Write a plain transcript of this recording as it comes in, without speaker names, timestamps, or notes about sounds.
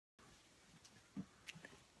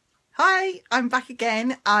Hi, I'm back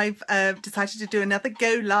again. I've decided to do another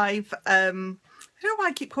go live. I don't know why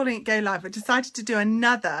I keep calling it go live. I decided to do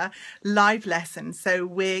another live lesson. So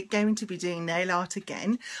we're going to be doing nail art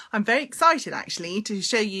again. I'm very excited actually to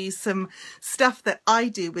show you some stuff that I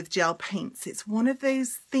do with gel paints. It's one of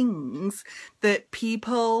those things that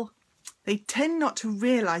people, they tend not to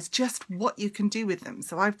realize just what you can do with them.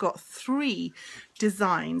 So I've got 3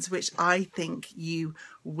 designs which I think you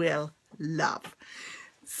will love.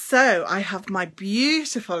 So I have my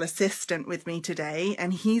beautiful assistant with me today,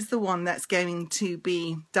 and he's the one that's going to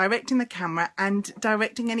be directing the camera and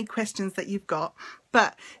directing any questions that you've got.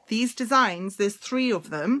 But these designs, there's 3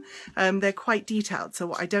 of them. They're quite detailed, so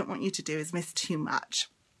what I don't want you to do is miss too much.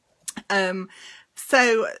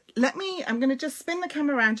 So I'm going to just spin the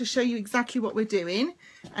camera around to show you exactly what we're doing,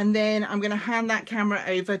 and then I'm going to hand that camera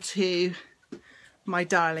over to my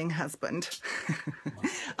darling husband.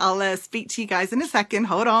 I'll speak to you guys in a second.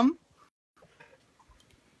 Hold on.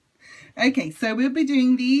 Okay, so we'll be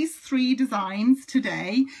doing these 3 designs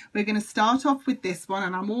today. We're going to start off with this one,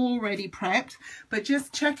 and I'm already prepped, but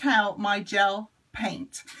just check out my gel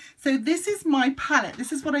paint. So this is my palette.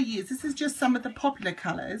 This is what I use. This is just some of the popular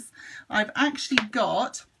colors. I've actually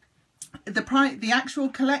got the actual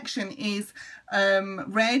collection is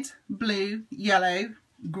red, blue, yellow,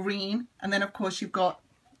 green, and then of course you've got,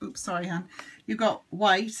 oops, sorry Han, you've got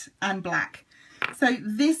white and black. So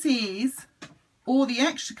this is all the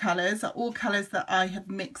extra colors are all colors that I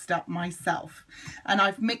have mixed up myself, and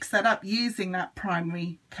I've mixed that up using that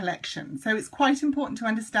primary collection. So it's quite important to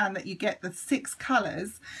understand that you get the 6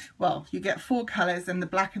 colors, well, you get 4 colors and the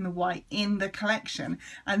black and the white in the collection,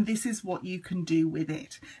 and this is what you can do with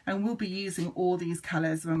it. And we'll be using all these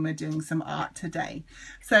colors when we're doing some art today.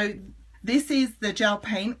 So this is the gel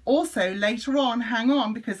paint. Also later on, hang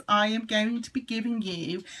on, because I am going to be giving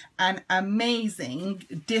you an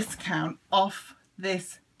amazing discount off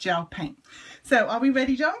this gel paint. So are we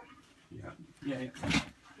ready, John? Yeah.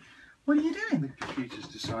 What are you doing? The computer's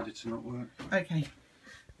decided to not work. Okay.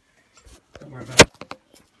 Don't worry about it.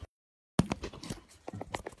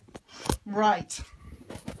 Right.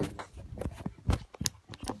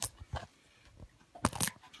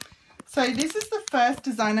 So this is the first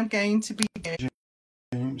design I'm going to be doing.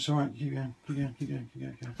 It's all right, keep going.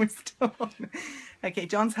 We're still on. Okay,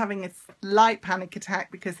 John's having a slight panic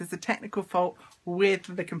attack because there's a technical fault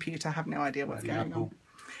with the computer. I have no idea what's going on.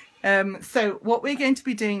 So what we're going to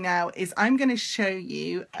be doing now is I'm going to show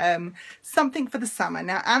you something for the summer.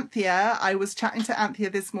 Now, Anthea, I was chatting to Anthea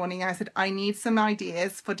this morning. I said, I need some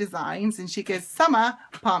ideas for designs. And she goes, summer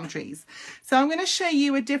palm trees. So I'm going to show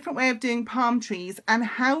you a different way of doing palm trees and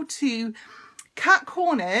how to cut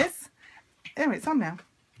corners. Oh, it's on now.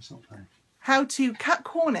 It's not playing. How to cut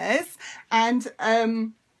corners and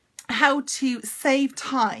how to save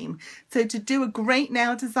time. So to do a great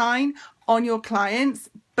nail design on your clients,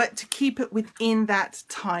 but to keep it within that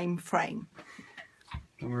time frame.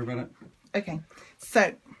 Don't worry about it. Okay,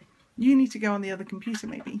 so you need to go on the other computer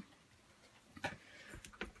maybe.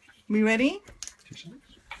 We ready? 2 seconds.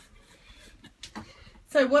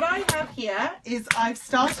 So what I have here is I've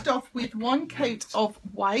started off with 1 coat of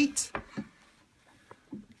white,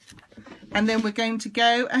 and then we're going to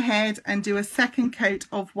go ahead and do a 2nd coat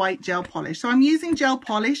of white gel polish. So I'm using gel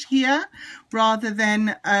polish here rather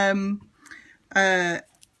than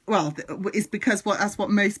well, it's because that's what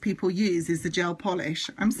most people use is the gel polish.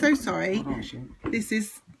 I'm so sorry. This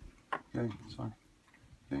is... Okay, it's fine.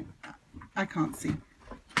 Okay. I can't see.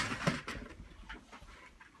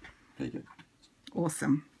 Take it.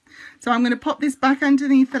 Awesome. So I'm going to pop this back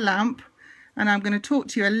underneath the lamp, and I'm going to talk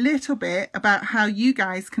to you a little bit about how you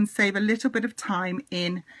guys can save a little bit of time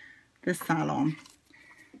in the salon.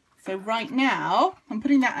 So right now, I'm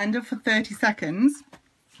putting that under for 30 seconds.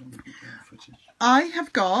 I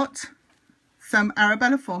have got some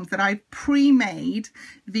Arabella forms that I've pre-made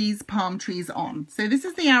these palm trees on. So this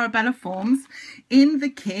is the Arabella forms. In the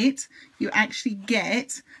kit, you actually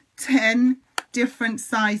get 10 different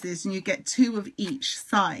sizes, and you get 2 of each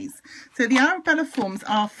size. So the Arabella forms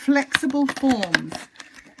are flexible forms.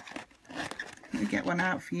 Let me get one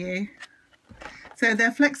out for you. So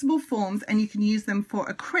they're flexible forms, and you can use them for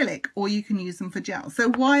acrylic or you can use them for gel. So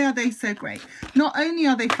why are they so great? Not only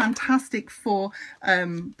are they fantastic for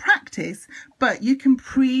practice, but you can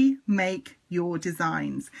pre-make your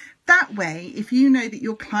designs. That way, if you know that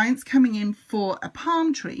your client's coming in for a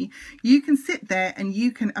palm tree, you can sit there and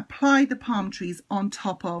you can apply the palm trees on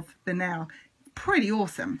top of the nail. Pretty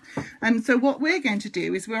awesome. And so what we're going to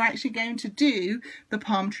do is we're actually going to do the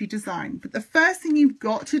palm tree design. But the first thing you've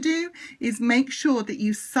got to do is make sure that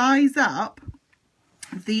you size up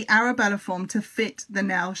the Arabella form to fit the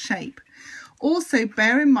nail shape. Also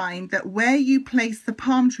bear in mind that where you place the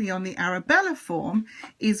palm tree on the Arabella form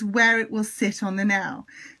is where it will sit on the nail.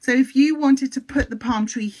 So if you wanted to put the palm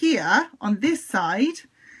tree here on this side,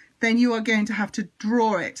 then you are going to have to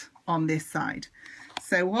draw it on this side.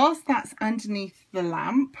 So whilst that's underneath the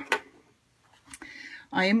lamp,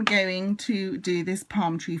 I am going to do this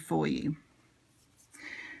palm tree for you.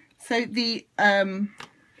 So the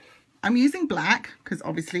I'm using black because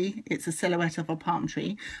obviously it's a silhouette of a palm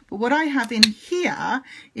tree, but what I have in here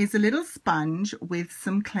is a little sponge with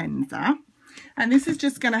some cleanser, and this is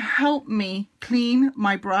just going to help me clean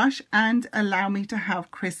my brush and allow me to have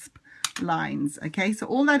crisp lines. Okay, so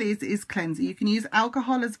all that is cleanser. You can use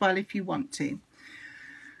alcohol as well if you want to.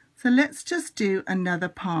 So let's just do another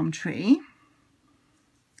palm tree,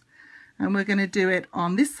 and we're going to do it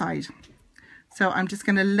on this side. So I'm just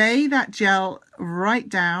going to lay that gel right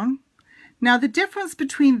down. Now the difference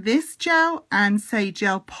between this gel and say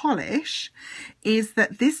gel polish is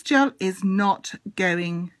that this gel is not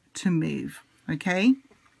going to move, okay?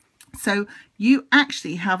 So you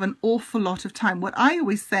actually have an awful lot of time. What I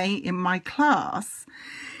always say in my class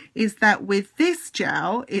is that with this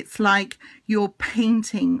gel, it's like you're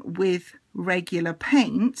painting with regular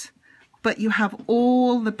paint, but you have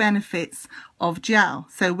all the benefits of gel.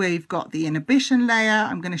 So we've got the inhibition layer.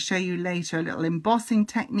 I'm going to show you later a little embossing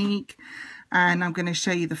technique, and I'm going to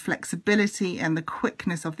show you the flexibility and the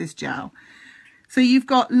quickness of this gel. So you've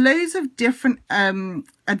got loads of different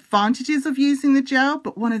advantages of using the gel,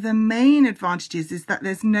 but one of the main advantages is that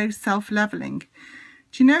there's no self-leveling.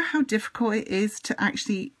 Do you know how difficult it is to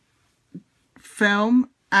actually film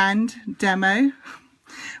and demo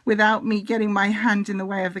without me getting my hand in the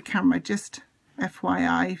way of the camera? Just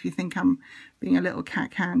FYI, if you think I'm being a little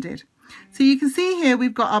cat-handed. So you can see here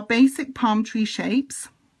we've got our basic palm tree shapes,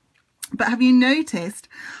 but have you noticed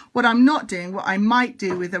what I'm not doing, what I might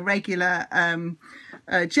do with a regular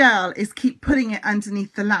gel, is keep putting it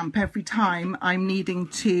underneath the lamp every time I'm needing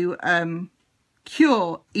to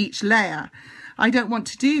cure each layer. I don't want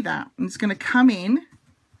to do that. I'm just going to come in.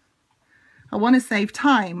 I want to save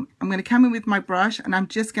time. I'm going to come in with my brush and I'm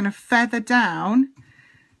just going to feather down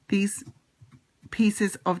these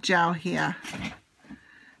pieces of gel here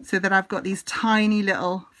so that I've got these tiny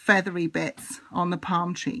little feathery bits on the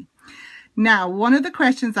palm tree. Now, one of the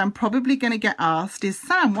questions I'm probably going to get asked is,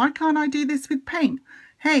 Sam, why can't I do this with paint?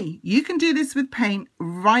 Hey, you can do this with paint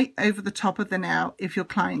right over the top of the nail if your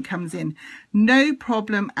client comes in. No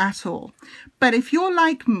problem at all. But if you're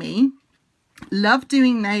like me, love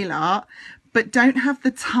doing nail art, but don't have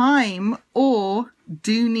the time or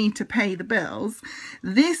do need to pay the bills,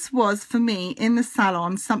 this was for me in the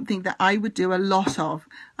salon something that I would do a lot of.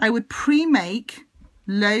 I would pre-make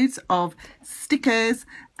loads of stickers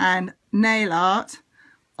and nail art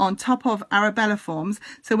on top of Arabella forms,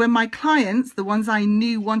 so when my clients, the ones I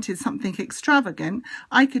knew wanted something extravagant,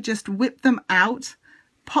 I could just whip them out,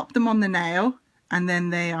 pop them on the nail, and then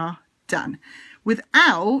they are done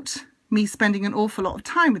without me spending an awful lot of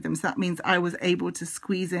time with them. So that means I was able to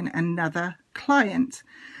squeeze in another client.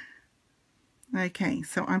 Okay,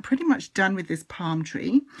 so I'm pretty much done with this palm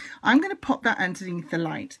tree. I'm going to pop that underneath the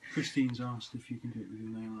light. Christine's asked if you can do it with your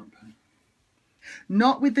nail art pen.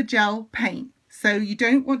 Not with the gel paint. So you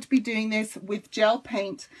don't want to be doing this with gel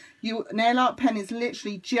paint. Your nail art pen is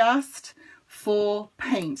literally just for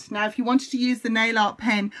paint. Now, if you wanted to use the nail art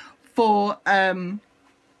pen for,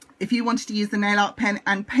 if you wanted to use the nail art pen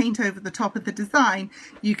and paint over the top of the design,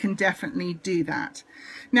 you can definitely do that.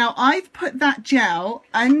 Now, I've put that gel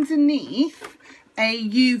underneath a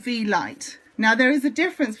UV light. Now, there is a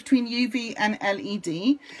difference between UV and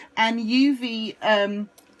LED, and UV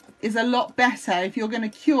is a lot better. If you're going to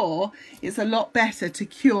cure, it's a lot better to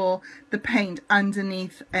cure the paint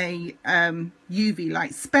underneath a UV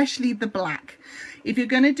light, especially the black. If you're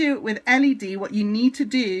going to do it with LED, what you need to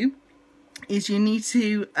do is you need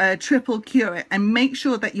to triple cure it and make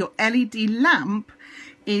sure that your LED lamp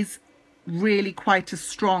is really quite a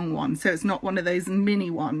strong one, so it's not one of those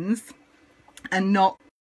mini ones, and not,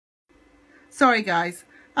 sorry guys,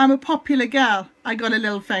 I'm a popular girl, I got a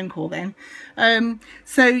little phone call then.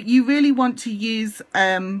 So you really want to use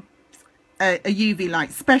a UV light,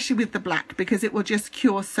 especially with the black, because it will just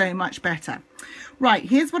cure so much better. Right,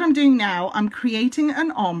 here's what I'm doing now. I'm creating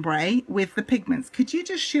an ombre with the pigments. Could you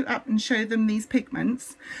just shoot up and show them these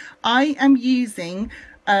pigments? I am using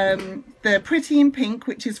the Pretty in Pink,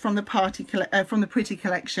 which is from the Pretty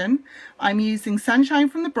collection. I'm using Sunshine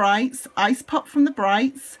from the Brights, Ice Pop from the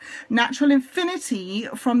Brights, Natural Infinity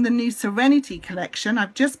from the new Serenity collection.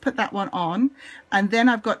 I've just put that one on, and then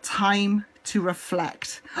I've got Time to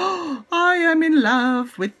reflect. Oh, I am in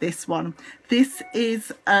love with this one. This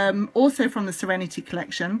is also from the Serenity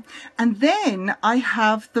collection. And then I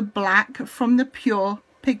have the black from the Pure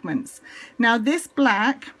Pigments. Now this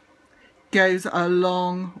black goes a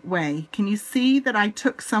long way. Can you see that I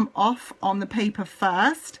took some off on the paper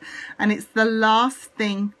first, and it's the last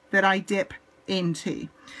thing that I dip into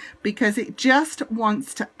because it just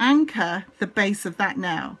wants to anchor the base of that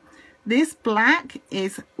nail. This black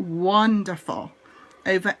is wonderful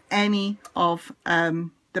over any of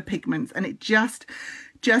the pigments, and it just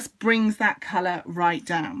brings that color right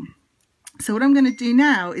down. So what I'm going to do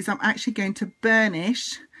now is I'm actually going to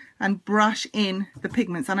burnish and brush in the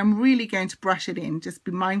pigments, and I'm really going to brush it in. Just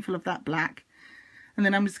be mindful of that black. And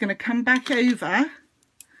then I'm just going to come back over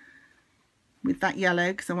with that yellow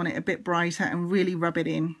because I want it a bit brighter and really rub it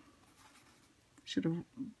in. Should have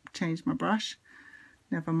changed my brush.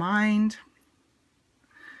 Never mind.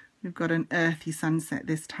 We've got an earthy sunset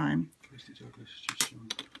this time.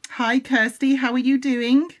 Hi Kirsty, how are you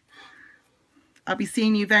doing? I'll be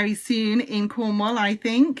seeing you very soon in Cornwall, I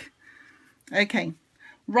think. Okay.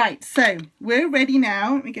 Right, so we're ready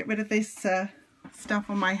now. Let me get rid of this stuff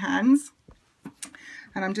on my hands.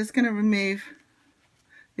 And I'm just going to remove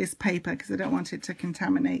this paper because I don't want it to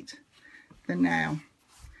contaminate the nail.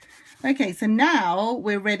 Okay, so now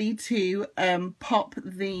we're ready to pop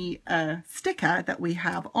the sticker that we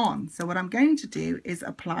have on. So what I'm going to do is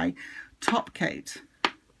apply top coat.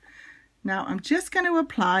 Now I'm just going to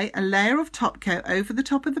apply a layer of top coat over the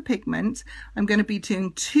top of the pigment. I'm going to be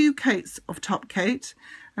doing 2 coats of top coat,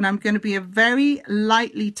 and I'm going to be very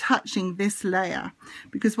lightly touching this layer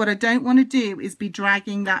because what I don't want to do is be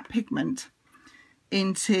dragging that pigment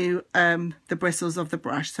into the bristles of the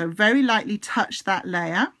brush. So very lightly touch that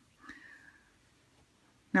layer.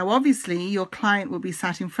 Now obviously your client will be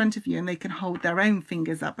sat in front of you and they can hold their own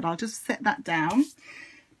fingers up, but I'll just set that down,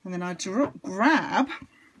 and then I'll grab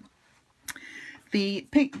the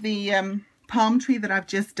palm tree that I've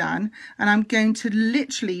just done, and I'm going to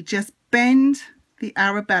literally just bend the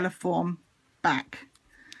Arabella form back.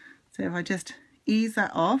 So if I just ease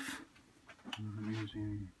that off.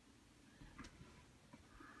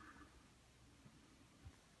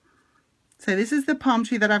 So this is the palm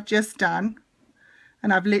tree that I've just done,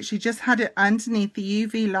 and I've literally just had it underneath the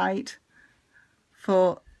UV light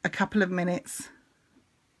for a couple of minutes.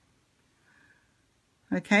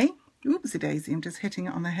 Okay. Oopsie daisy, I'm just hitting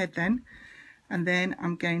it on the head then. And then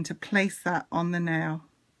I'm going to place that on the nail.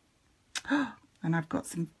 And I've got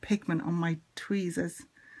some pigment on my tweezers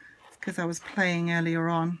because I was playing earlier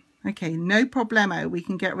on. Okay, no problemo, we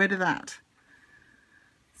can get rid of that.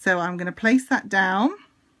 So I'm going to place that down.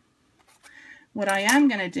 What I am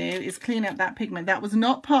going to do is clean up that pigment. That was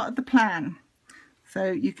not part of the plan. So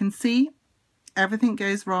you can see everything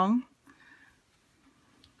goes wrong.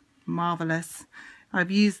 Marvelous. I've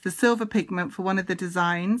used the silver pigment for one of the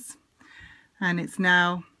designs, and it's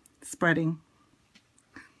now spreading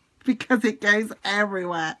because it goes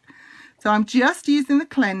everywhere. So I'm just using the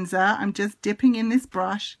cleanser. I'm just dipping in this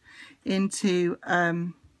brush into,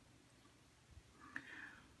 and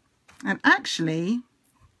actually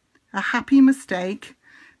a happy mistake,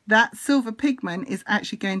 that silver pigment is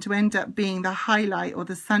actually going to end up being the highlight or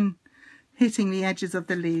the sun hitting the edges of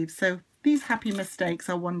the leaves. So these happy mistakes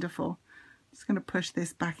are wonderful. Just going to push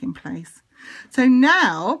this back in place. So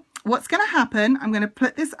now what's going to happen, I'm going to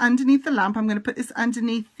put this underneath the lamp. I'm going to put this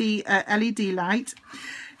underneath the LED light.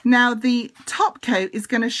 Now the top coat is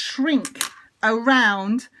going to shrink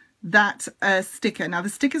around that sticker. Now the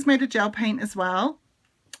sticker is made of gel paint as well.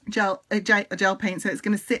 Gel paint, so it's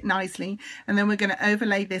going to sit nicely. And then we're going to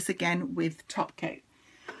overlay this again with top coat.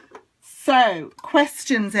 So,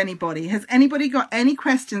 questions, anybody? Has anybody got any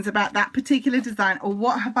questions about that particular design, or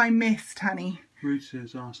what have I missed, honey? Ruth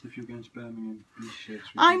has asked if you're going to Birmingham.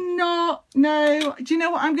 I'm not. No. Do you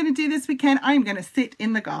know what I'm going to do this weekend? I'm going to sit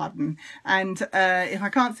in the garden. And if I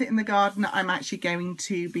can't sit in the garden, I'm actually going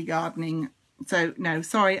to be gardening. So, no,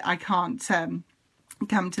 sorry, I can't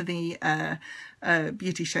come to the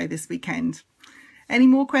beauty show this weekend. Any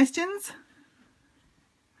more questions?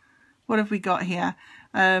 What have we got here?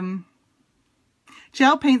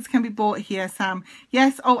 Gel paints can be bought here, Sam.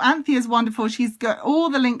 Yes. Oh, Anthea's wonderful. She's got all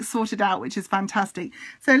the links sorted out, which is fantastic.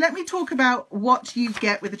 So let me talk about what you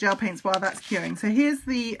get with the gel paints while that's curing. So here's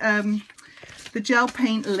the gel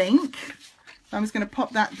paint link. I'm just going to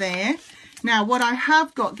pop that there. Now, what I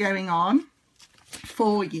have got going on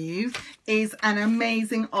for you is an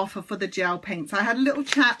amazing offer for the gel paints. I had a little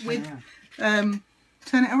chat with, turn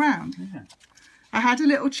it around. Yeah. I had a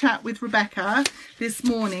little chat with Rebecca this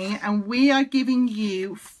morning, and we are giving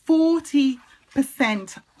you 40%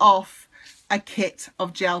 off a kit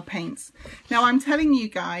of gel paints. Now I'm telling you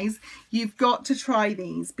guys, you've got to try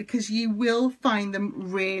these because you will find them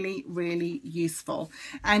really, really useful,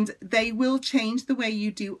 and they will change the way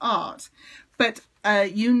you do art. But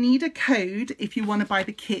you need a code if you want to buy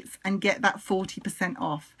the kits and get that 40%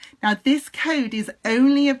 off. Now this code is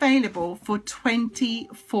only available for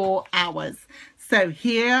 24 hours. So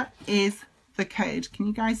here is the code. Can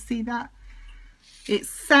you guys see that? It's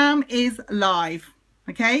Sam is live.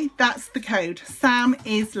 Okay, that's the code. Sam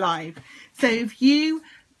is live. So if you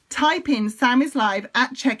type in Sam is live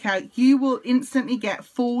at checkout, you will instantly get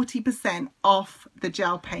 40% off the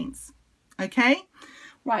gel paints. Okay,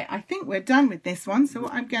 right, I think we're done with this one. So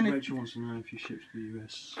what I'm going to... Rachel wants to know if you ship to the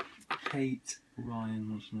US. Kate Ryan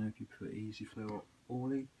wants to know if you put Easy Flow or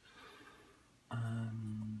Orly.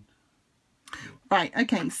 Right,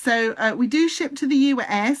 okay, so we do ship to the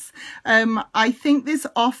US. I think this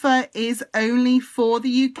offer is only for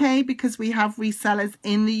the UK because we have resellers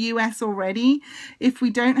in the US already. If we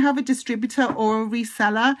don't have a distributor or a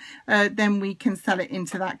reseller, then we can sell it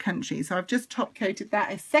into that country. So I've just top coated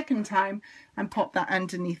that a second time and popped that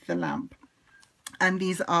underneath the lamp. And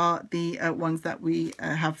these are the ones that we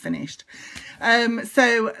have finished.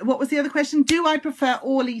 So what was the other question? Do I prefer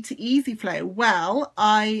Orly to Easy Flow? Well,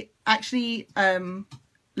 I actually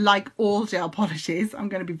like all gel polishes. I'm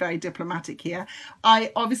going to be very diplomatic here.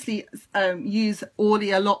 I obviously use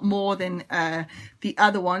Orly a lot more than the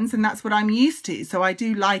other ones, and that's what I'm used to. So I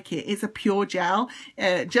do like it. It's a pure gel,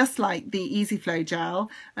 just like the Easy Flow gel.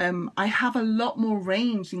 I have a lot more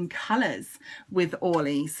range in colours with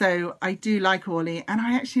Orly, so I do like Orly, and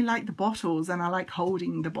I actually like the bottles, and I like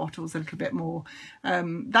holding the bottles a little bit more.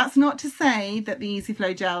 That's not to say that the Easy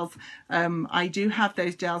Flow gels, I do have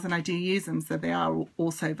those gels and I do use them, so they are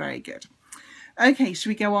also very good. Okay, should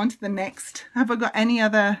we go on to the next? Have I got any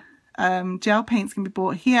other gel paints can be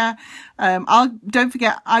bought here? Don't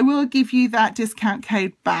forget, I will give you that discount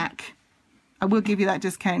code back. I will give you that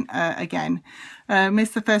discount again.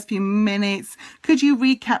 Missed the first few minutes. Could you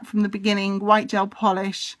recap from the beginning? White gel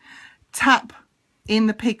polish, tap in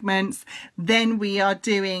the pigments, then we are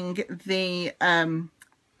doing the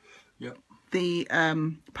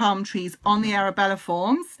palm trees on the Arabella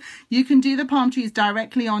forms. You can do the palm trees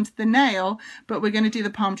directly onto the nail, but we're going to do the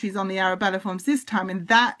palm trees on the Arabella forms this time, and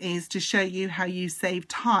that is to show you how you save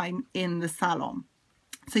time in the salon.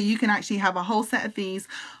 So you can actually have a whole set of these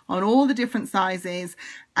on all the different sizes,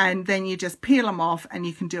 and then you just peel them off and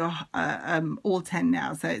you can do all 10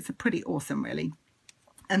 now. So it's pretty awesome, really.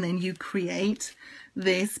 And then you create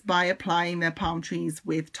this by applying the palm trees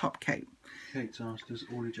with top coat. Kate's asked, does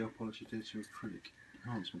Orly gel polish adhere to acrylic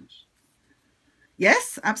enhancements?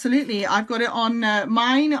 Yes, absolutely. I've got it on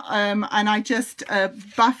mine, and I just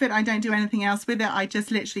buff it. I don't do anything else with it. I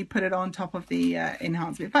just literally put it on top of the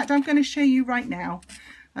enhancement. In fact, I'm going to show you right now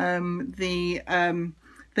the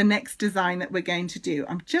next design that we're going to do.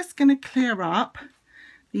 I'm just going to clear up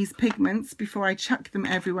these pigments before I chuck them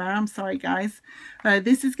everywhere. I'm sorry, guys.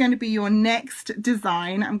 This is going to be your next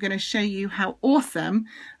design. I'm going to show you how awesome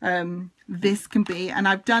this can be, and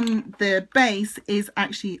I've done the base is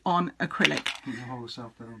actually on acrylic. The whole of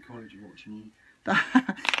South Devon College are watching you.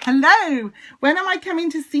 Hello, when am I coming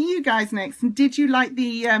to see you guys next? And did you like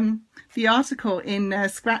the article in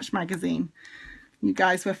Scratch magazine? You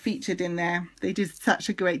guys were featured in there. They did such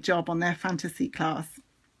a great job on their fantasy class.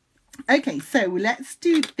 Okay, so let's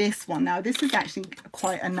do this one now. This is actually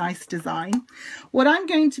quite a nice design. What I'm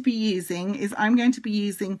going to be using is I'm going to be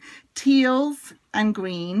using teals and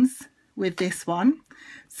greens with this one.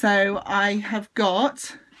 So I have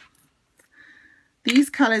got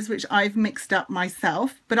these colours which I've mixed up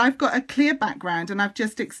myself, but I've got a clear background and I've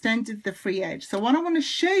just extended the free edge. So what I want to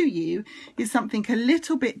show you is something a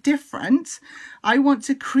little bit different. I want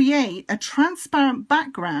to create a transparent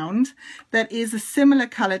background that is a similar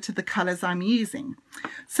colour to the colours I'm using.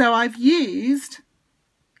 So I've used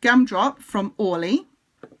Gumdrop from Orly,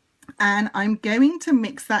 and I'm going to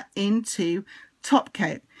mix that into top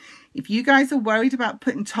coat. If you guys are worried about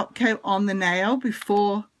putting top coat on the nail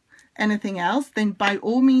before anything else, then by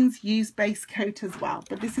all means use base coat as well,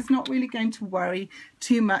 but this is not really going to worry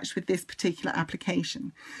too much with this particular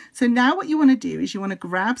application. So now what you want to do is you want to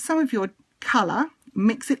grab some of your color,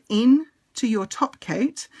 mix it in to your top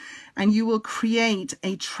coat, and you will create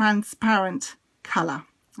a transparent color.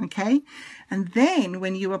 Okay, and then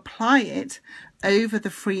when you apply it over the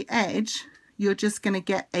free edge, you're just going to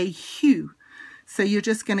get a hue. So you're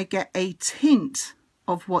just going to get a tint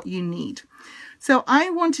of what you need. So I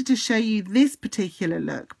wanted to show you this particular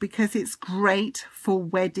look because it's great for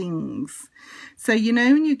weddings. So, you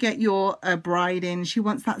know, when you get your bride in, she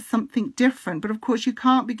wants that something different. But of course, you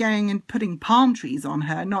can't be going and putting palm trees on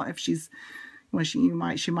her. Not if she's, well,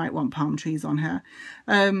 she might want palm trees on her.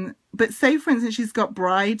 But say, for instance, she's got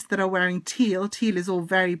brides that are wearing teal. Teal is all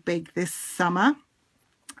very big this summer.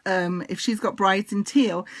 If she's got brides in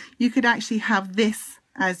teal, you could actually have this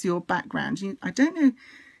as your background. I don't know.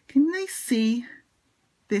 Can they see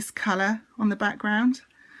this colour on the background?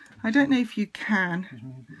 I don't know if you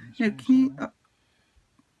can. No, can you? Oh,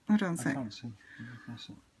 hold on a sec.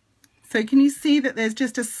 So can you see that there's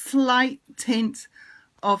just a slight tint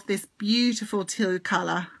of this beautiful teal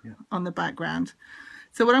colour on the background?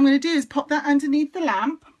 So what I'm going to do is pop that underneath the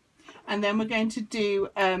lamp, and then we're going to do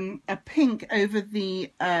a pink over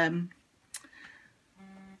the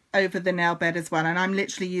nail bed as well. And I'm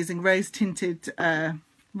literally using rose tinted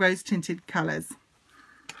colours.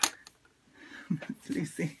 That's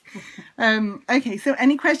Lucy. Okay, so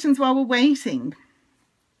any questions while we're waiting?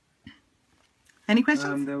 Any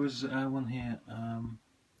questions? There was one here.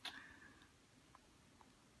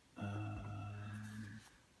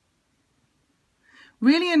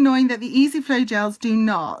 Really annoying that the Easy Flow gels do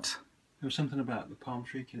not. There was something about the palm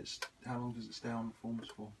tree. How long does it stay on the forms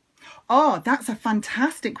for? Oh, that's a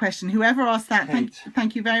fantastic question. Whoever asked that,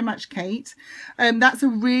 thank you very much, Kate. That's a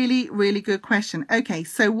really, really good question. Okay,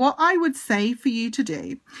 so what I would say for you to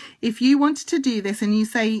do, if you wanted to do this and you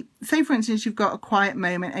say for instance, you've got a quiet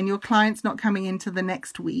moment and your client's not coming into the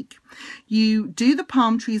next week, you do the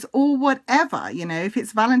palm trees or whatever, you know, if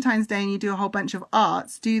it's Valentine's Day and you do a whole bunch of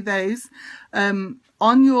arts, do those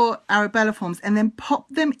on your Arabella forms and then pop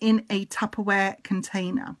them in a Tupperware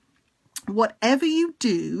container. Whatever you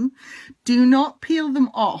do, do not peel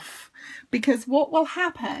them off, because what will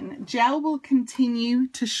happen, gel will continue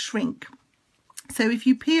to shrink. So if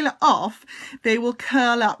you peel it off, they will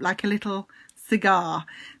curl up like a little cigar.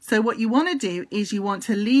 So what you want to do is you want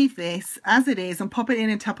to leave this as it is and pop it in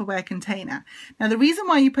a Tupperware container. Now the reason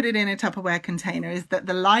why you put it in a Tupperware container is that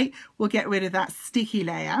the light will get rid of that sticky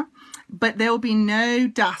layer, but there will be no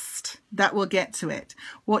dust that will get to it.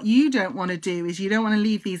 What you don't want to do is you don't want to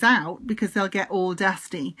leave these out because they'll get all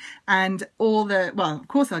dusty and all the, well, of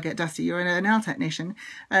course they'll get dusty, you're a nail technician,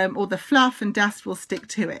 or the fluff and dust will stick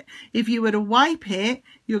to it. If you were to wipe it,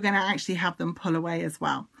 you're going to actually have them pull away as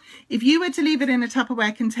well. If you were to leave it in a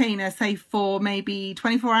Tupperware container, say for maybe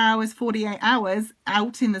 24 hours, 48 hours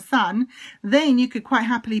out in the sun, then you could quite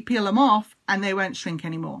happily peel them off and they won't shrink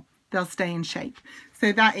anymore. They'll stay in shape.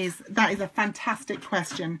 So that is a fantastic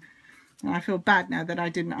question. And I feel bad now that I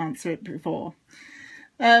didn't answer it before.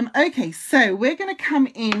 Okay, so we're going to come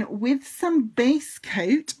in with some base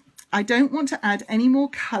coat. I don't want to add any more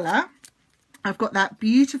colour. I've got that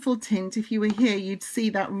beautiful tint. If you were here, you'd see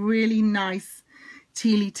that really nice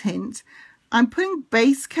tealy tint. I'm putting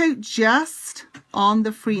base coat just on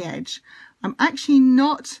the free edge. I'm actually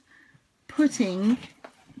not putting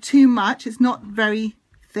too much. It's not very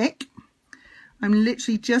thick. I'm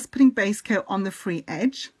literally just putting base coat on the free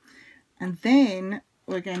edge. And then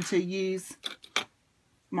we're going to use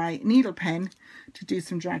my needle pen to do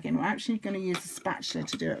some dragging. We're actually going to use a spatula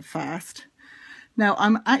to do it first. Now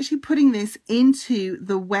I'm actually putting this into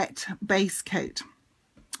the wet base coat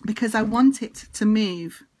because I want it to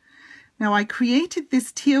move. Now I created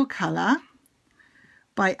this teal colour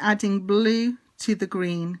by adding blue to the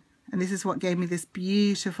green, and this is what gave me this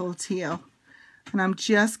beautiful teal. And I'm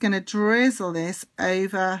just going to drizzle this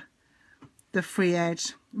over the free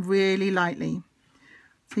edge really lightly.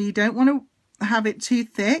 So you don't want to have it too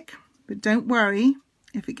thick, but don't worry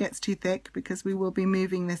if it gets too thick because we will be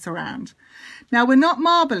moving this around. Now we're not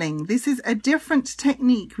marbling. This is a different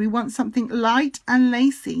technique. We want something light and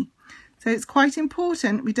lacy. So it's quite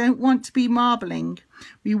important. We don't want to be marbling.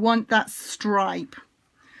 We want that stripe.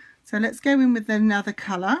 So let's go in with another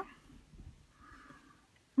colour.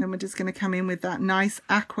 And we're just going to come in with that nice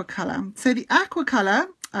aqua colour. So the aqua colour,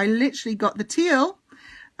 I literally got the teal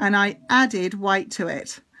and I added white to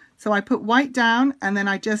it. So I put white down and then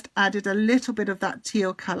I just added a little bit of that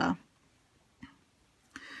teal colour.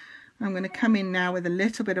 I'm going to come in now with a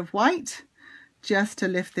little bit of white just to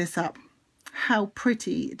lift this up. How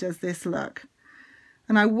pretty does this look?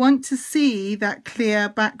 And I want to see that clear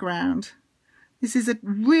background. This is a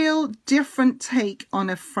real different take on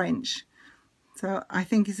a French. So I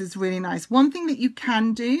think this is really nice. One thing that you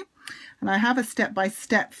can do, and I have a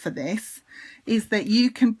step-by-step for this, is that you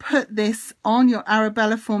can put this on your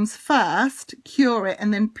Arabella forms first, cure it,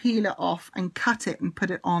 and then peel it off and cut it and put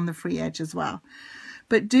it on the free edge as well.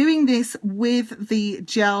 But doing this with the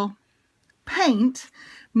gel paint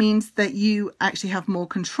means that you actually have more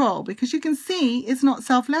control, because you can see it's not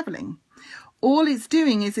self-leveling. All it's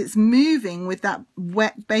doing is it's moving with that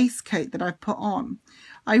wet base coat that I've put on.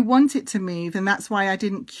 I want it to move, and that's why I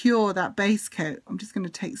didn't cure that base coat. I'm just going to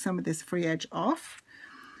take some of this free edge off.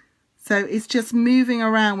 So it's just moving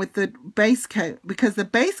around with the base coat, because the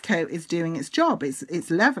base coat is doing its job.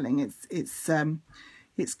 It's leveling.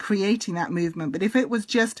 It's creating that movement. But if it was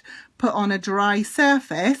just put on a dry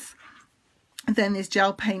surface, then this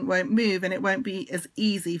gel paint won't move, and it won't be as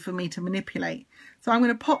easy for me to manipulate. So I'm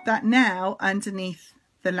going to pop that now underneath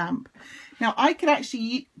the lamp. Now I could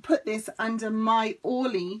actually put this under my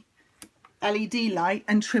Orly LED light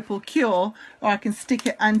and triple cure, or I can stick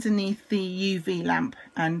it underneath the UV lamp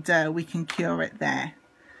and we can cure it there.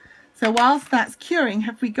 So whilst that's curing,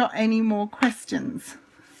 have we got any more questions?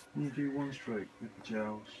 Can you do one stroke with the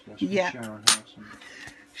gels? Yeah. Sharon Harrison.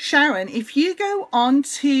 Sharon, if you go on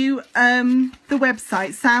to the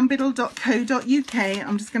website sambiddle.co.uk,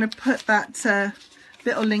 I'm just going to put that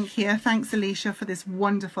little link here. Thanks, Alicia, for this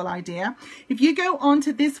wonderful idea. If you go on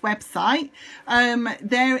to this website,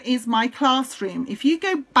 there is my classroom. If you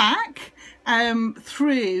go back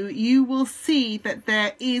through, you will see that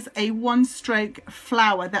there is a one-stroke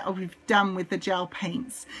flower that we've done with the gel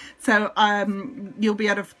paints. So you'll be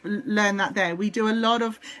able to learn that there. We do a lot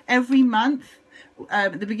of every month.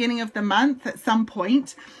 At the beginning of the month, at some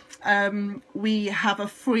point, we have a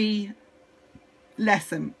free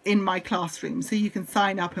lesson in my classroom, so you can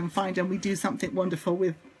sign up and find, and we do something wonderful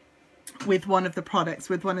with one of the products,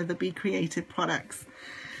 with one of the Be Creative products.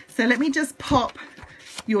 So let me just pop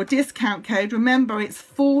your discount code. Remember, it's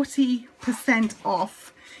 40%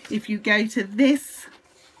 off. If you go to this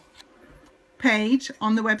page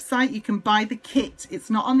on the website, you can buy the kit.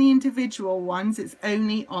 It's not on the individual ones, it's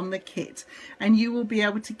only on the kit, and you will be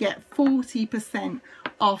able to get 40%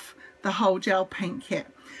 off the whole gel paint kit.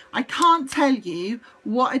 I can't tell you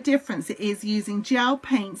what a difference it is using gel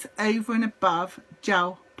paints over and above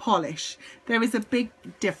gel polish. There is a big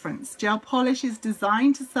difference. Gel polish is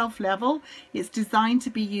designed to self-level. It's designed to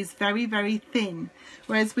be used very, very thin.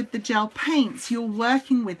 Whereas with the gel paints, you're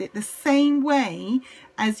working with it the same way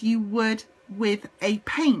as you would with a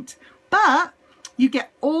paint, but you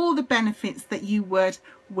get all the benefits that you would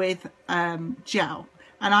with gel.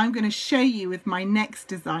 And I'm going to show you with my next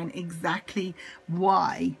design exactly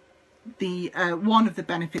why, one of the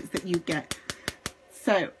benefits that you get.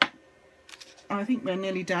 So I think we're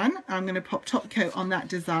nearly done. I'm going to pop top coat on that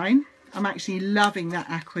design. I'm actually loving that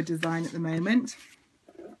aqua design at the moment.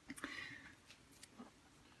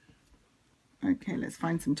 Okay, let's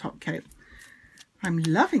find some top coat. I'm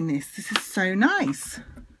loving this. This is so nice.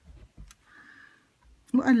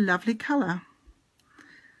 What a lovely colour.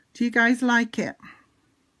 Do you guys like it?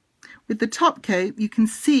 With the top coat, you can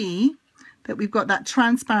see that we've got that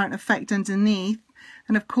transparent effect underneath.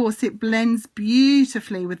 And of course, it blends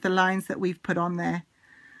beautifully with the lines that we've put on there.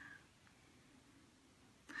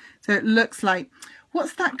 So it looks like,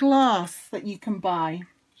 what's that glass that you can buy?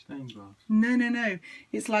 Stained glass. No.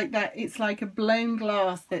 It's like that. It's like a blown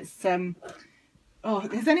glass that's... Oh,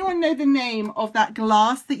 does anyone know the name of that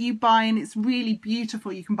glass that you buy, and it's really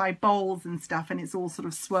beautiful? You can buy bowls and stuff, and it's all sort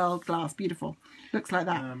of swirled glass. Beautiful. Looks like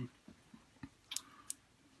that.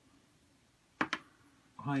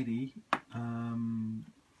 Heidi, are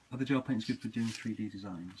the gel paints good for doing 3D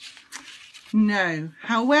designs? No.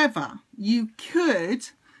 However, you could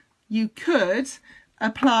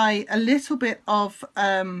apply a little bit of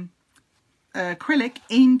acrylic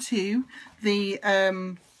into the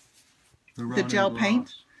gel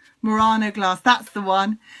paint. Murano glass, that's the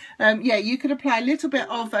one. Yeah, you could apply a little bit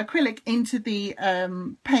of acrylic into the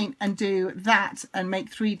paint and do that and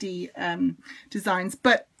make 3D designs.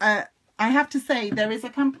 But I have to say, there is a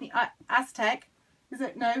company, Aztec, is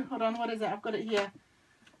it? No, hold on, what is it? I've got it here.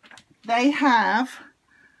 They have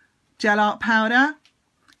gel art powder,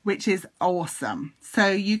 which is awesome. So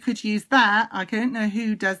you could use that. I don't know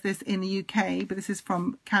who does this in the UK, but this is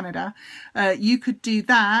from Canada. You could do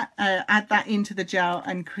that, add that into the gel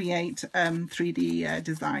and create 3D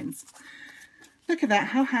designs. Look at that.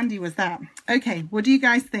 How handy was that? Okay, what do you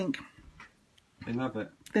guys think? They love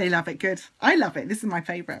it. They love it. Good. I love it. This is my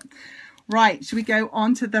favourite. Right, should we go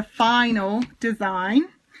on to the final design?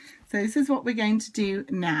 So this is what we're going to do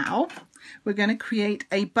now. We're going to create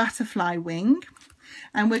a butterfly wing.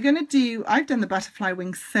 And we're going to do, I've done the butterfly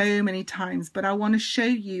wing so many times, but I want to show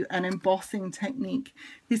you an embossing technique.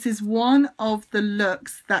 This is one of the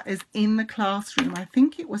looks that is in the classroom. I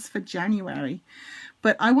think it was for January.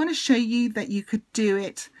 But I want to show you that you could do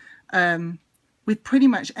it with pretty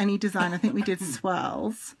much any design. I think we did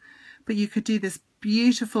swirls. But you could do this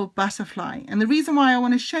beautiful butterfly. And the reason why I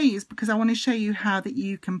want to show you is because I want to show you how that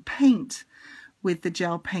you can paint with the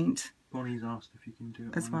gel paint. Bonnie's asked if you can do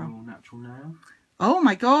it as well. Your natural nail. Oh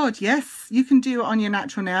my God, yes, you can do it on your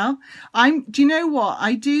natural nail. Do you know what?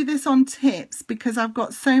 I do this on tips because I've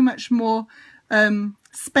got so much more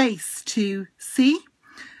space to see.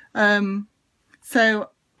 So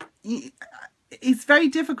it's very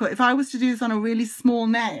difficult. If I was to do this on a really small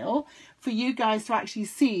nail, for you guys to actually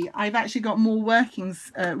see, I've actually got more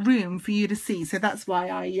workings room for you to see. So that's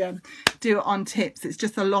why I do it on tips. It's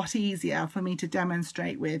just a lot easier for me to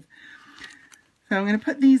demonstrate with. So I'm going to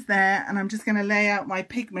put these there, and I'm just going to lay out my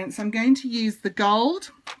pigments. I'm going to use the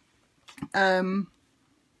gold, the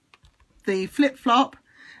Flip Flop,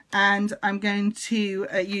 and I'm going to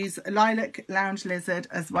use Lilac Lounge Lizard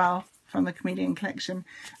as well from the Chameleon collection,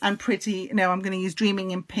 and I'm going to use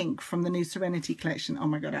Dreaming in Pink from the new Serenity collection. Oh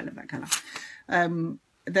my God, I love that colour.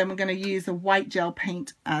 Then we're going to use a white gel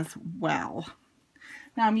paint as well.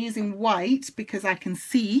 Now I'm using white because I can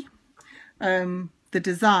see the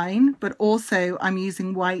design, but also I'm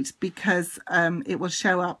using white because it will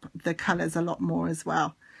show up the colours a lot more as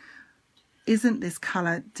well. Isn't this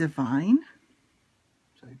colour divine?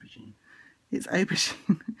 It's aubergine. It's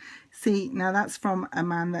aubergine. See, now that's from a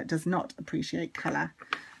man that does not appreciate colour.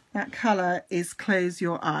 That colour is close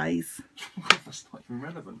your eyes. That's not even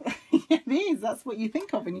relevant. It is. That's what you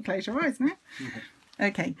think of when you close your eyes, no? Yeah.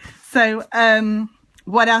 Okay. So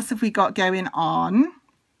what else have we got going on?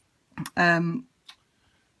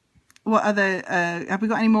 What other, have we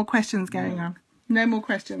got any more questions going on? No more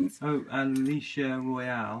questions. Oh, Alicia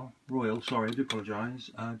Royal, sorry, I do apologise.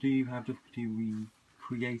 Do we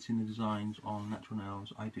creating the designs on natural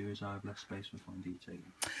nails? I do, as I have less space for fine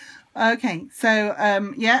detailing. Okay,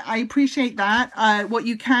 so yeah, I appreciate that. What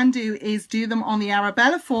you can do is do them on the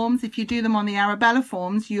Arabella forms. If you do them on the Arabella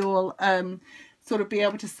forms, you'll sort of be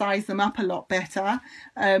able to size them up a lot better.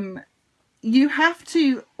 You have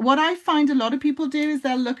to, what I find a lot of people do is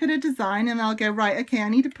they'll look at a design and they'll go, right, okay, I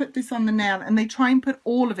need to put this on the nail, and they try and put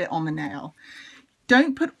all of it on the nail.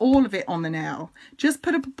 Don't put all of it on the nail, just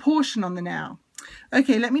put a proportion on the nail.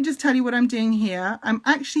 Okay, let me just tell you what I'm doing here. I'm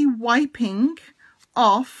actually wiping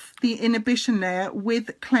off the inhibition layer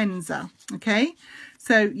with cleanser. Okay,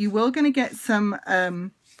 so you will going to get some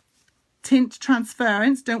tint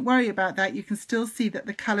transference. Don't worry about that. You can still see that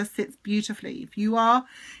the color sits beautifully. If you are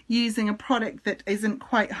using a product that isn't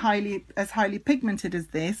quite as highly pigmented as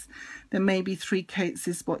this, then maybe 3 coats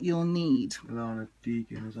is what you'll need. Alana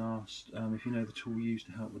Deegan has asked if you know the tool used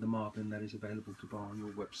to help with the marbling that is available to buy on your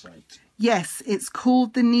website. Yes, it's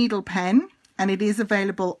called the needle pen, and it is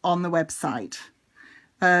available on the website.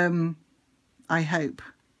 I hope.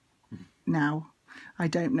 Now, I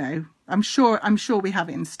don't know. I'm sure we have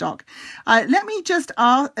it in stock. Let me just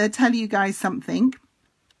tell you guys something.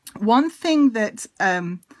 One thing that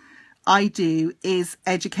I do is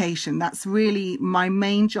education. That's really my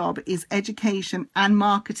main job, is education and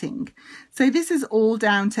marketing. So this is all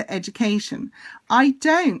down to education. I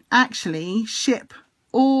don't actually ship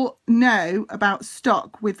or know about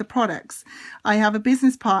stock with the products. I have a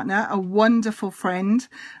business partner, a wonderful friend,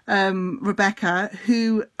 Rebecca,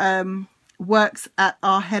 who works at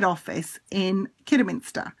our head office in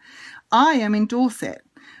Kidderminster. I am in Dorset,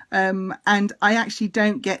 and I actually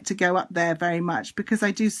don't get to go up there very much because I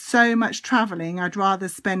do so much travelling. I'd rather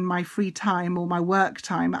spend my free time or my work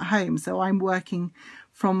time at home. So I'm working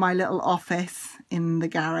from my little office in the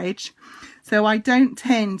garage. So I don't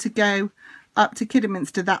tend to go up to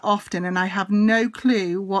Kidderminster that often, and I have no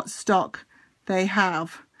clue what stock they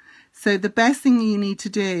have. So the best thing you need to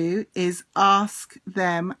do is ask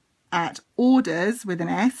them at orders with an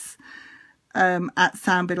S at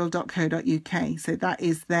soundbiddle.co.uk. So that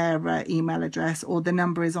is their email address, or the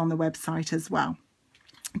number is on the website as well,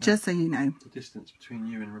 just so you know. The distance between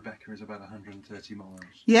you and Rebecca is about 130 miles.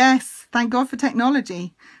 Yes, thank God for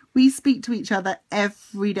technology. We speak to each other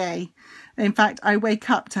every day. In fact, I wake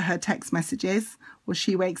up to her text messages, or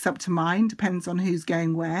she wakes up to mine, depends on who's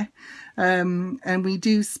going where. And we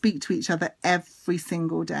do speak to each other every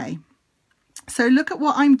single day. So look at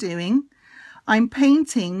what I'm doing. I'm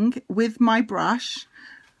painting with my brush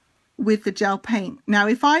with the gel paint. Now,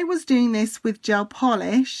 if I was doing this with gel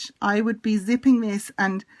polish, I would be zipping this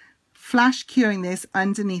and flash curing this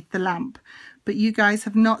underneath the lamp. But you guys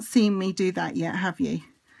have not seen me do that yet, have you?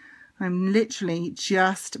 I'm literally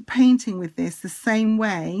just painting with this the same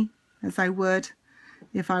way as I would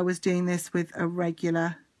if I was doing this with a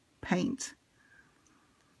regular paint.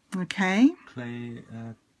 Okay. Clay,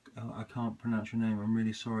 I can't pronounce your name. I'm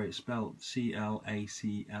really sorry. It's spelled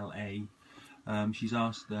C-L-A-C-L-A. She's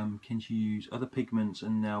asked, can she use other pigments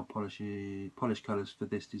and nail polish colours for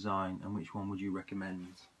this design, and which one would you recommend?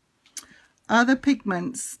 Other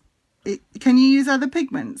pigments. Can you use other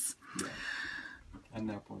pigments? Yeah. And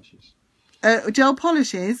nail polishes. Gel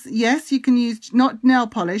polishes, yes, you can use, not nail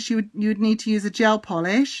polish, you would need to use a gel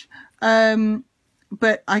polish.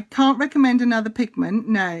 But I can't recommend another pigment.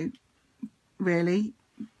 No, really.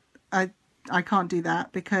 I can't do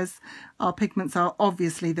that because our pigments are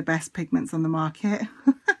obviously the best pigments on the market.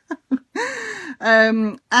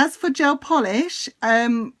 As for gel polish,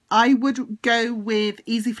 I would go with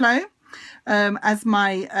Easy Flow as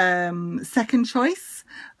my second choice.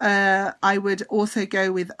 I would also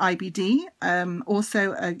go with IBD,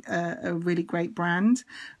 also a really great brand.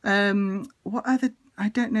 What other? I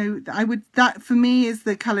don't know. That for me is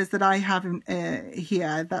the colours that I have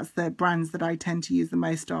here. That's the brands that I tend to use the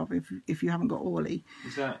most of. If you haven't got Orly.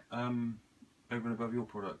 Is that over and above your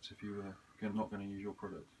product? If you were not going to use your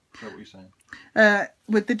product, is that what you're saying?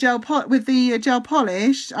 With the gel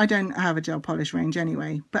polish, I don't have a gel polish range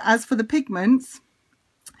anyway. But as for the pigments,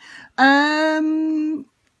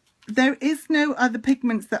 there is no other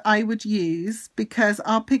pigments that I would use because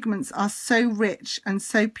our pigments are so rich and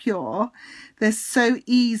so pure. They're so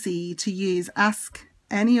easy to use. Ask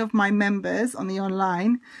any of my members on the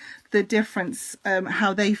online the difference,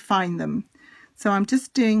 how they find them. So I'm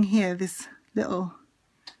just doing here this little...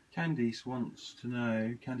 Candice wants to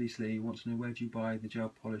know, Candice Lee wants to know, where do you buy the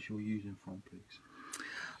gel polish you're using from, please?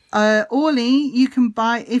 Orly, you can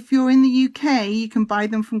buy, if you're in the UK, you can buy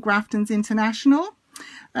them from Grafton's International.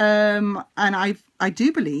 And I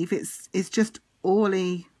do believe it's just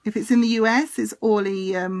Orly. If it's in the US, it's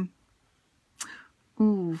Orly.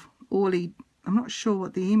 Orly. I'm not sure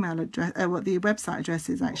what the email address, what the website address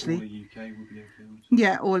is actually. Orly UK would be okay.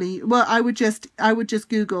 Yeah, Orly. Well, I would just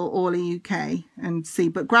Google Orly UK and see.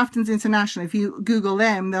 But Grafton's International, if you Google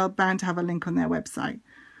them, they're bound to have a link on their website.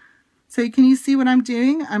 So can you see what I'm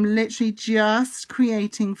doing? I'm literally just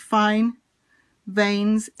creating fine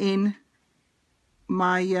veins in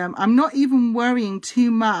my I'm not even worrying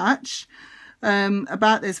too much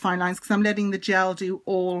about those fine lines because I'm letting the gel do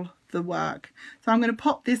all the work. So I'm going to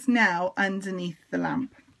pop this now underneath the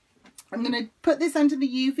lamp. I'm going to put this under the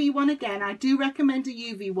UV one again. I do recommend a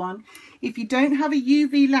UV one. If you don't have a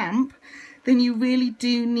UV lamp, then you really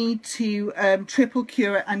do need to triple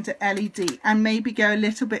cure it under LED and maybe go a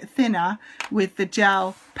little bit thinner with the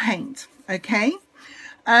gel paint. Okay,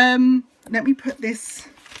 let me put this.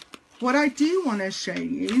 What I do want to show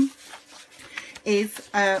you is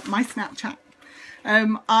my Snapchat.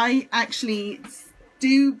 I actually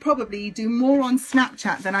probably do more on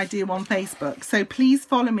Snapchat than I do on Facebook. So please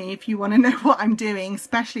follow me if you want to know what I'm doing,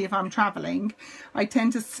 especially if I'm traveling. I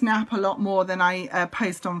tend to snap a lot more than I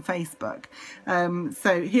post on Facebook.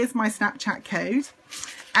 So here's my Snapchat code.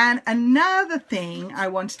 And another thing I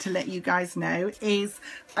wanted to let you guys know is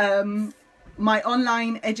my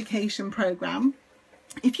online education program.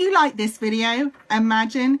 If you like this video,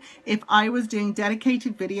 imagine if I was doing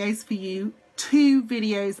dedicated videos for you, 2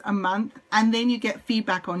 videos a month, and then you get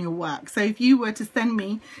feedback on your work. So if you were to send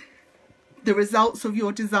me the results of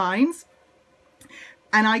your designs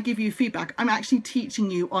and I give you feedback, I'm actually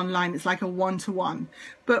teaching you online. It's like a one-to-one.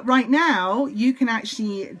 But right now you can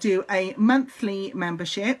actually do a monthly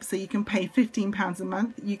membership. So you can pay £15 a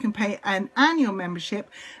month. You can pay an annual membership.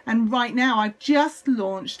 And right now I've just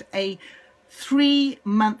launched a 3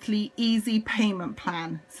 monthly easy payment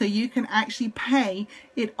plan, so you can actually pay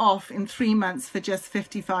it off in 3 months for just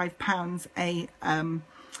 £55 a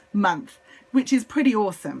month, which is pretty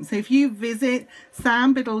awesome. So if you visit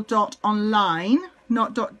sambiddle.online,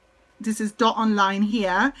 this is .online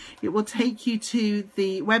here, it will take you to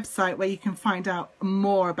the website where you can find out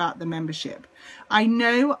more about the membership. I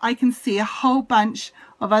know I can see a whole bunch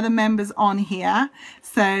of other members on here.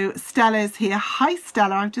 So Stella's here. Hi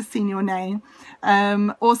Stella, I've just seen your name.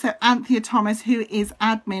 Also Anthea Thomas, who is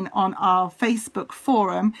admin on our Facebook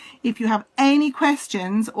forum. If you have any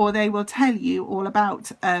questions, or they will tell you all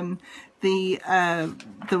about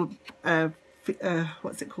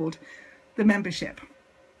what's it called? The membership.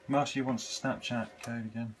 Marcia wants a Snapchat code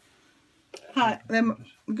again. Hi,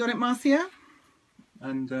 got it, Marcia?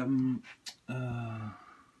 And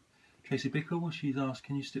Tracy Bickle, she's asked,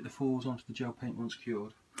 can you stick the foils onto the gel paint once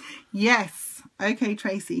cured? Yes. Okay,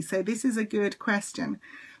 Tracy. So this is a good question.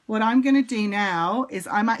 What I'm going to do now is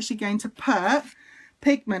I'm actually going to put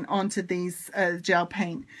pigment onto these gel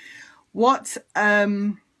paint. What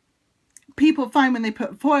people find when they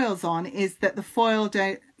put foils on is that the foil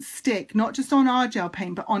don't stick, not just on our gel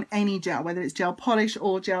paint, but on any gel, whether it's gel polish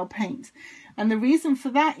or gel paint. And the reason for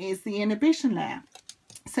that is the inhibition layer.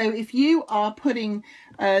 So if you are putting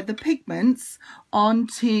the pigments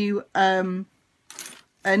onto an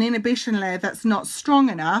inhibition layer that's not strong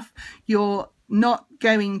enough, you're not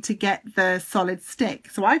going to get the solid stick.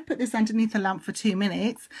 So I put this underneath the lamp for 2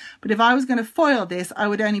 minutes, but if I was going to foil this, I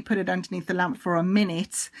would only put it underneath the lamp for a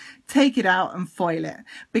minute, take it out and foil it,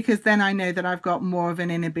 because then I know that I've got more of an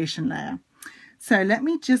inhibition layer. So let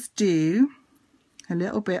me just do a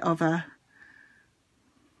little bit of a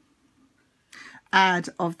add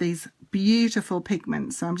of these beautiful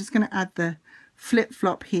pigments. So I'm just going to add the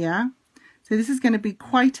flip-flop here. So this is going to be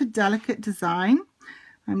quite a delicate design.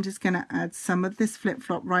 I'm just going to add some of this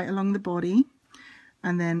flip-flop right along the body,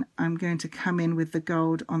 and then I'm going to come in with the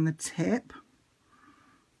gold on the tip.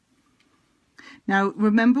 Now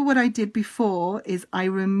remember what I did before is I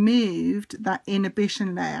removed that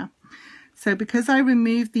inhibition layer. So because I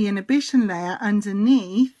removed the inhibition layer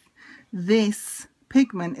underneath, this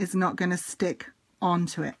pigment is not going to stick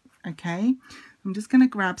onto it. Okay, I'm just going to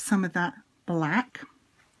grab some of that black,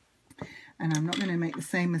 and I'm not going to make the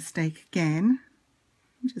same mistake again.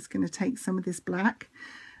 I'm just going to take some of this black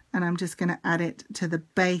and I'm just going to add it to the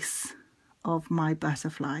base of my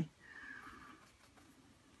butterfly.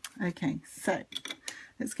 Okay, so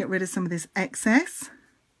let's get rid of some of this excess,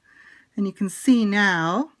 and you can see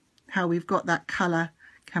now how we've got that colour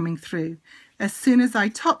coming through. As soon as I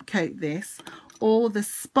top coat this, all the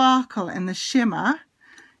sparkle and the shimmer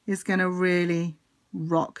is going to really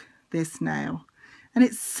rock this nail, and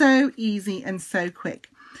it's so easy and so quick.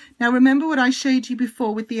 Now remember what I showed you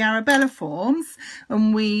before with the Arabella forms,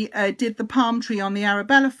 and we did the palm tree on the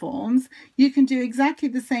Arabella forms. You can do exactly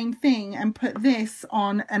the same thing and put this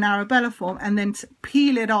on an Arabella form and then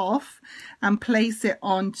peel it off and place it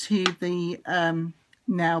onto the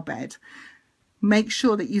nail bed. Make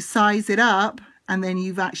sure that you size it up, and then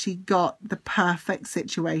you've actually got the perfect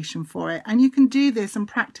situation for it. And you can do this and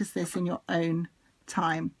practice this in your own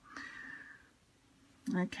time.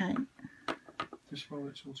 Okay. Just roll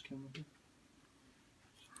it towards camera.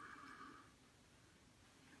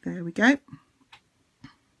 There we go.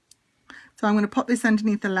 So I'm going to pop this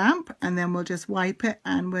underneath the lamp, and then we'll just wipe it,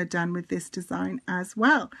 and we're done with this design as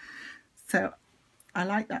well. So I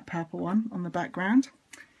like that purple one on the background.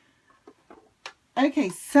 Okay,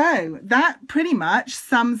 so that pretty much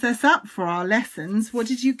sums us up for our lessons. What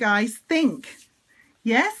did you guys think?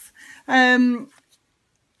 Yes? Have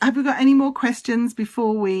we got any more questions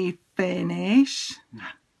before we finish? No.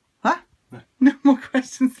 What? No more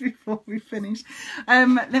questions before we finish.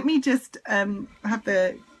 Let me just have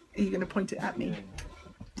the... Are you going to point it at me?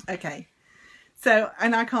 Yeah. Okay. So,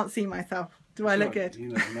 and I can't see myself. Do I look good? You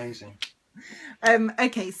look amazing.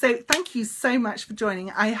 Okay, so thank you so much for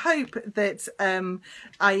joining. I hope that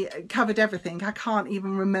I covered everything. I can't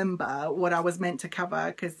even remember what I was meant to cover,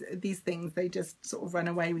 because these things, they just sort of run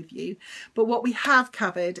away with you. But what we have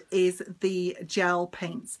covered is the gel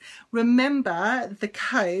paints. Remember the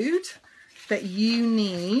code that you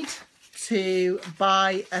need to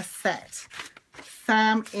buy a set.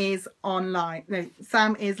 Sam is online. No,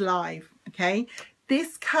 Sam is live. Okay.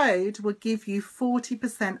 This code will give you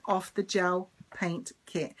 40% off the gel paint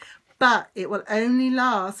kit, but it will only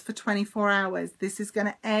last for 24 hours. This is going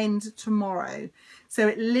to end tomorrow. So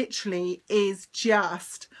it literally is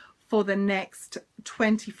just for the next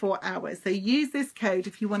 24 hours. So use this code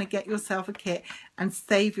if you want to get yourself a kit and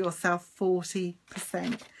save yourself 40%.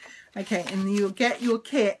 Okay, and you'll get your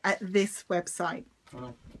kit at this website.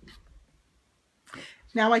 Oh.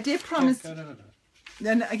 Now I did promise...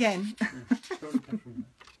 Then again.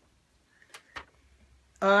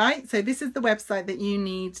 All right, so this is the website that you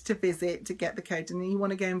need to visit to get the code, and you want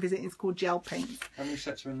to go and visit. It's called Gel Paints. How many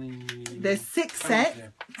sets are in the... There's 6 sets. Yeah.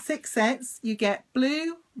 6 sets. You get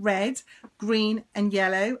blue, red, green and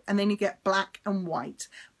yellow, and then you get black and white.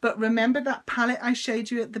 But remember that palette I showed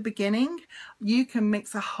you at the beginning? You can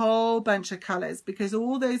mix a whole bunch of colours, because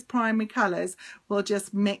all those primary colours will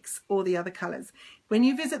just mix all the other colours. When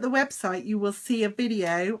you visit the website, you will see a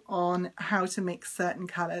video on how to mix certain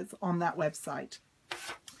colours on that website.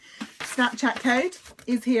 Snapchat code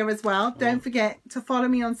is here as well. Don't forget to follow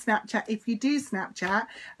me on Snapchat if you do Snapchat,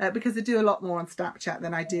 because I do a lot more on Snapchat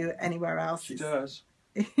than I do anywhere else. She does.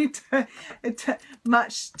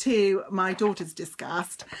 Much to my daughter's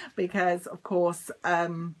disgust, because of course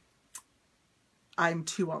I'm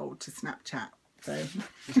too old to Snapchat. So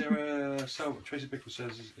is there a So Tracy Pickle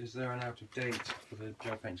says, is there an out of date for the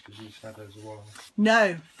gel paints? Because you used to have those a while.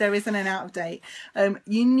 No, there isn't an out of date.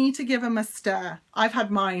 You need to give them a stir. I've had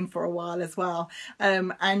mine for a while as well.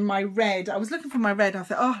 And my red, I was looking for my red. I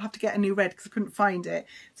thought, oh, I'll have to get a new red because I couldn't find it.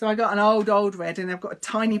 So I got an old red, and I've got a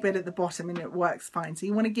tiny bit at the bottom, and it works fine. So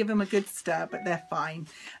you want to give them a good stir, but they're fine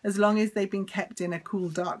as long as they've been kept in a cool,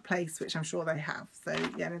 dark place, which I'm sure they have. So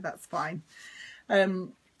yeah, no, that's fine.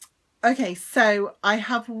 Okay, so I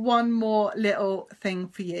have one more little thing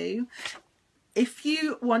for you. If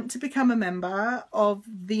you want to become a member of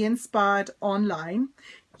The Inspired Online,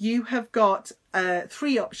 you have got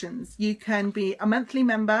 3 options. You can be a monthly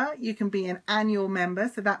member, you can be an annual member,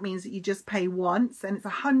 so that means that you just pay once and it's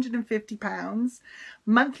 £150.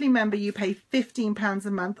 Monthly member, you pay £15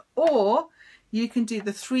 a month, or you can do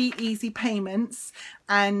the 3 easy payments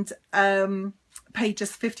and pay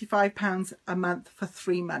just £55 a month for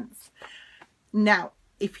 3 months. Now,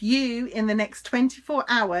 if you, in the next 24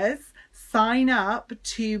 hours, sign up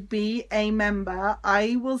to be a member,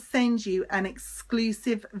 I will send you an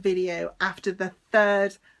exclusive video after the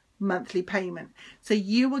 3rd monthly payment. So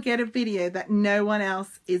you will get a video that no one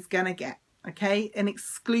else is going to get. Okay, an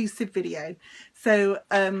exclusive video. So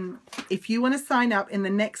if you want to sign up in the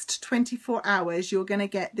next 24 hours, you're going to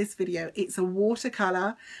get this video. It's a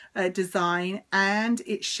watercolor design, and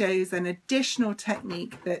it shows an additional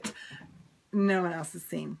technique that no one else has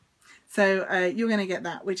seen. So you're going to get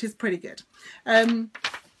that, which is pretty good.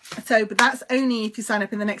 But that's only if you sign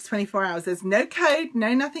up in the next 24 hours. There's no code,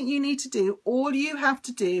 no nothing you need to do. All you have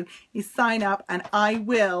to do is sign up, and I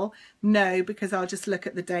will know because I'll just look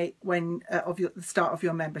at the date when of the start of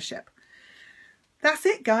your membership. That's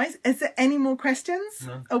it, guys. Is there any more questions?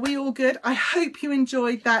 No. Are we all good? I hope you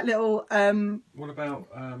enjoyed that little... What about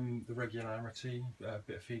the regularity,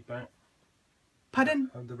 bit of feedback?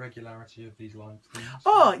 Pardon? The regularity of these live things.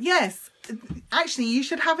 Oh, yes. Actually, you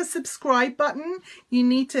should have a subscribe button. You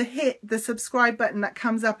need to hit the subscribe button that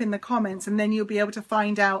comes up in the comments, and then you'll be able to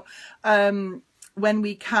find out when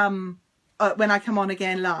I come on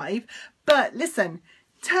again live. But listen,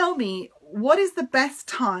 tell me, what is the best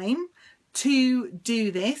time to do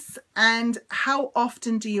this, and how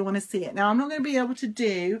often do you want to see it? Now, I'm not going to be able to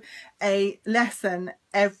do a lesson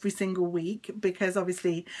every single week because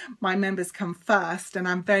obviously my members come first, and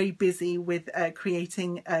I'm very busy with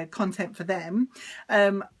creating content for them.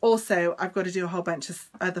 Also, I've got to do a whole bunch of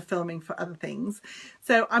other filming for other things,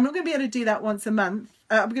 so I'm not going to be able to do that once a month.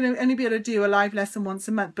 I'm going to only be able to do a live lesson once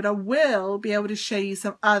a month, but I will be able to show you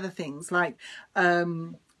some other things, like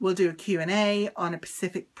we'll do a Q&A on a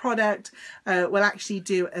specific product. We'll actually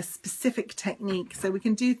do a specific technique. So we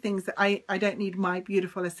can do things that I don't need my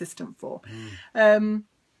beautiful assistant for.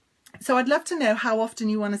 So I'd love to know how often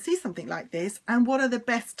you want to see something like this, and what are the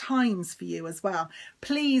best times for you as well.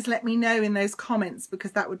 Please let me know in those comments,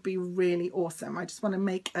 because that would be really awesome. I just want to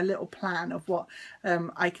make a little plan of what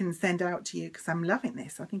I can send out to you, because I'm loving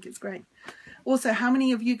this. I think it's great. Also, how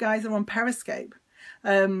many of you guys are on Periscope?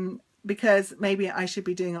 Because maybe I should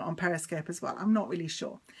be doing it on Periscope as well. I'm not really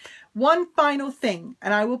sure. One final thing,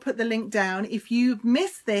 and I will put the link down. If you've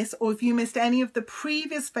missed this, or if you missed any of the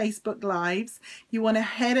previous Facebook Lives, you want to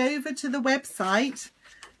head over to the website,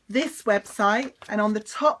 this website, and on the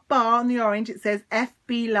top bar on the orange, it says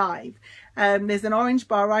FB Live. There's an orange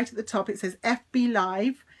bar right at the top. It says FB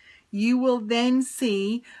Live. You will then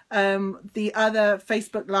see the other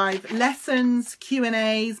Facebook Live lessons,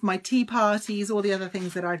 Q&As, my tea parties, all the other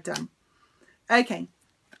things that I've done. Okay,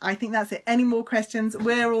 I think that's it. Any more questions?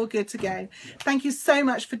 We're all good to go. Thank you so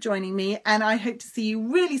much for joining me, and I hope to see you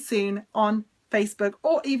really soon on Facebook,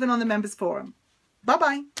 or even on the Members Forum.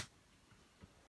 Bye-bye.